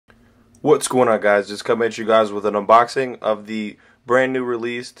What's going on, guys? Just coming at you guys with an unboxing of the brand new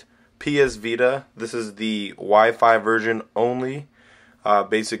released PS Vita. This is the Wi-Fi version only.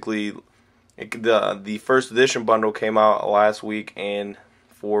 Basically, the first edition bundle came out last week, and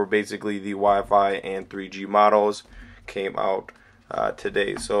for basically the Wi-Fi and 3G models came out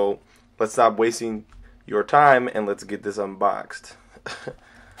today. So let's stop wasting your time and let's get this unboxed.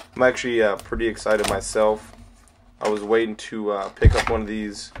 I'm actually pretty excited myself. I was waiting to pick up one of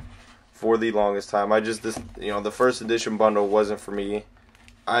these for the longest time. The first edition bundle wasn't for me.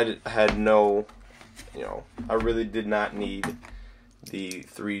 I had no, I really did not need the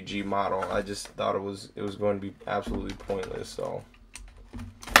 3G model. I just thought it was going to be absolutely pointless. So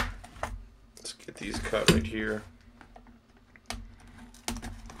let's get these cut right here.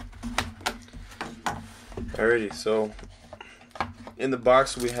 Alrighty, so in the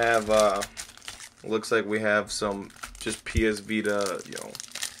box we have looks like we have some just PS Vita,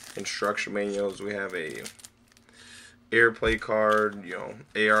 instruction manuals. We have a AirPlay card,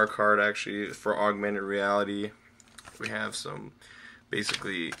 AR card actually for augmented reality. We have some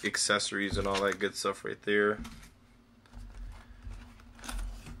basically accessories and all that good stuff right there.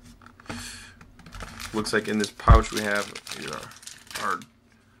 Looks like in this pouch we have our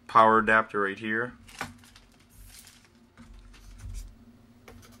power adapter right here.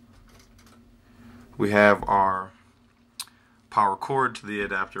 We have our power cord to the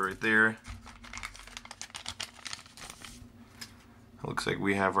adapter right there. It looks like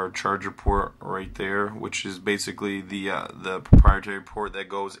we have our charger port right there, which is basically the proprietary port that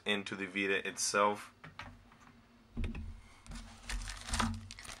goes into the Vita itself.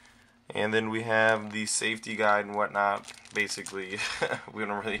 And then we have the safety guide and whatnot. Basically, we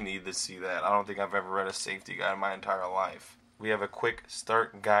don't really need to see that. I don't think I've ever read a safety guide in my entire life. We have a quick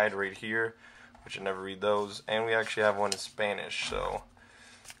start guide right here, which I never read those, and we actually have one in Spanish, so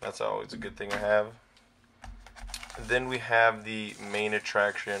that's always a good thing to have. Then we have the main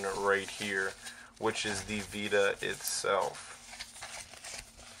attraction right here, which is the Vita itself.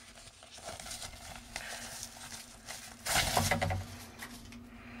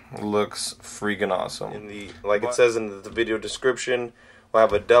 Looks freaking awesome. Like it says in the video description, we'll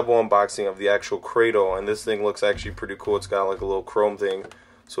have a double unboxing of the actual Cradle, and this thing looks actually pretty cool. It's got like a little chrome thing.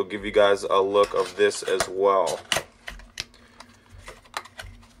 So I'll give you guys a look of this as well.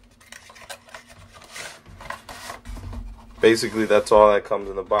 Basically, that's all that comes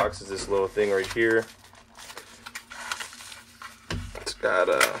in the box, is this little thing right here. It's got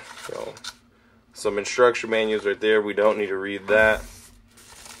some instruction manuals right there. We don't need to read that.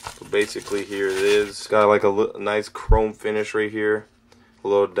 But basically, here it is. It's got like a nice chrome finish right here. A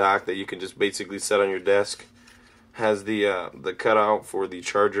little dock that you can just basically set on your desk. Has the cutout for the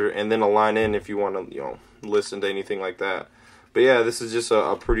charger, and then a line in if you want to listen to anything like that. But yeah, this is just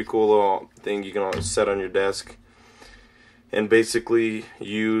a pretty cool little thing you can always set on your desk and basically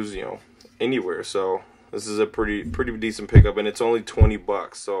use anywhere. So this is a pretty decent pickup, and it's only 20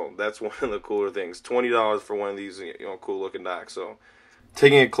 bucks. So that's one of the cooler things. $20 for one of these cool looking docks. So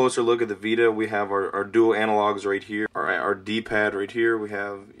taking a closer look at the Vita, we have our dual analogs right here. Our D-pad right here. We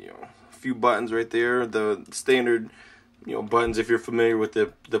have few buttons right there, the standard buttons if you're familiar with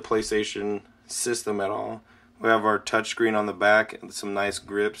the PlayStation system at all. We have our touchscreen on the back and some nice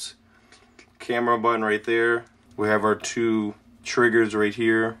grips. Camera button right there. We have our two triggers right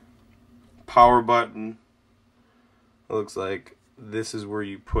here. Power button. It looks like this is where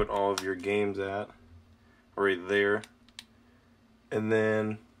you put all of your games at, right there. And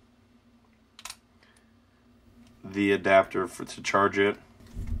then the adapter to charge it.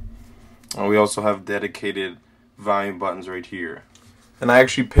 And we also have dedicated volume buttons right here. And I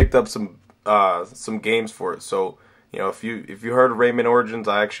actually picked up some games for it. So if you heard of Rayman Origins,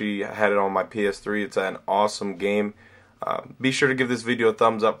 I actually had it on my PS3. It's an awesome game. Be sure to give this video a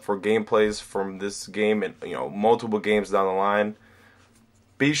thumbs up for gameplays from this game and multiple games down the line.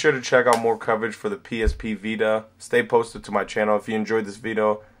 Be sure to check out more coverage for the PSP Vita. Stay posted to my channel. If you enjoyed this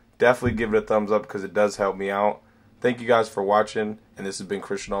video, definitely give it a thumbs up because it does help me out. Thank you guys for watching, and this has been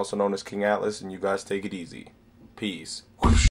Christian, also known as King Atlas, and you guys take it easy. Peace.